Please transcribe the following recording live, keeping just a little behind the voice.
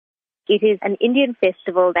it is an Indian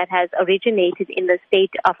festival that has originated in the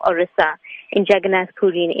state of Orissa in Jagannath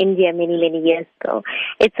Puri in India many, many years ago.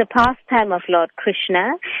 It's a pastime of Lord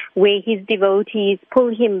Krishna where his devotees pull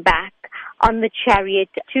him back on the chariot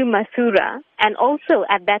to Mathura, and also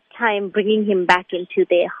at that time bringing him back into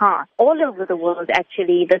their heart. All over the world,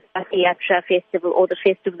 actually, the Rath Festival or the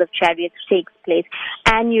Festival of Chariots takes place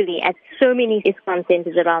annually at so many ISKCON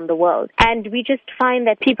centers around the world. And we just find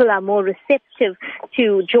that people are more receptive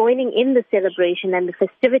to joining in the celebration and the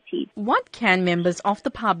festivities. What can members of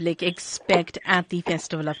the public expect at the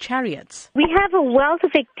Festival of Chariots? We have a wealth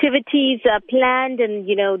of activities planned, and,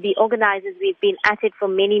 the organizers, we've been at it for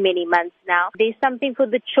many, many months now. There's something for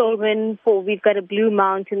the children. We've got a Blue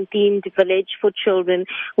Mountain themed village for children,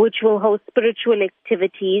 which will host spiritual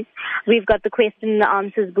activities. We've got the question and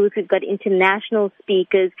answers booth. We've got international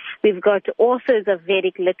speakers. We've got authors of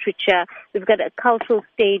Vedic literature. We've got a cultural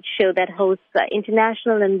stage show that hosts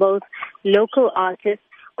international and both local artists.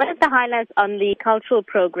 One of the highlights on the cultural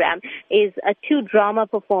program is 2 drama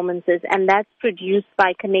performances, and that's produced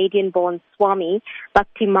by Canadian-born Swami,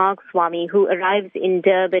 Bhakti Marg Swami, who arrives in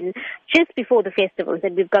Durban just before the festival.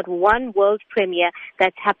 And we've got one world premiere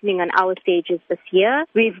that's happening on our stages this year.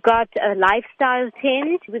 We've got a lifestyle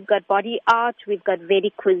tent. We've got body art. We've got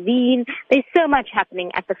Vedic cuisine. There's so much happening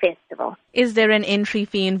at the festival. Is there an entry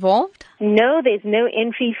fee involved? No, there's no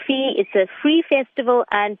entry fee. It's a free festival,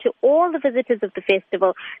 and to all the visitors of the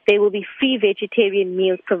festival, there will be free vegetarian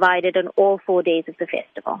meals provided on all 4 days of the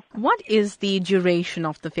festival. What is the duration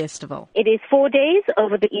of the festival? It is 4 days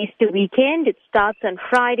over the Easter weekend. It starts on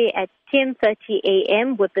Friday at 10:30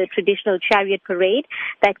 a.m. with the traditional chariot parade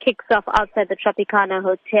that kicks off outside the Tropicana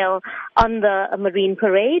Hotel on the Marine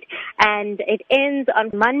Parade. And it ends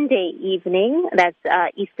on Monday evening, that's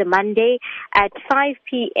Easter Monday, at 5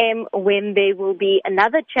 p.m. when there will be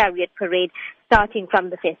another chariot parade starting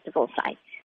from the festival site.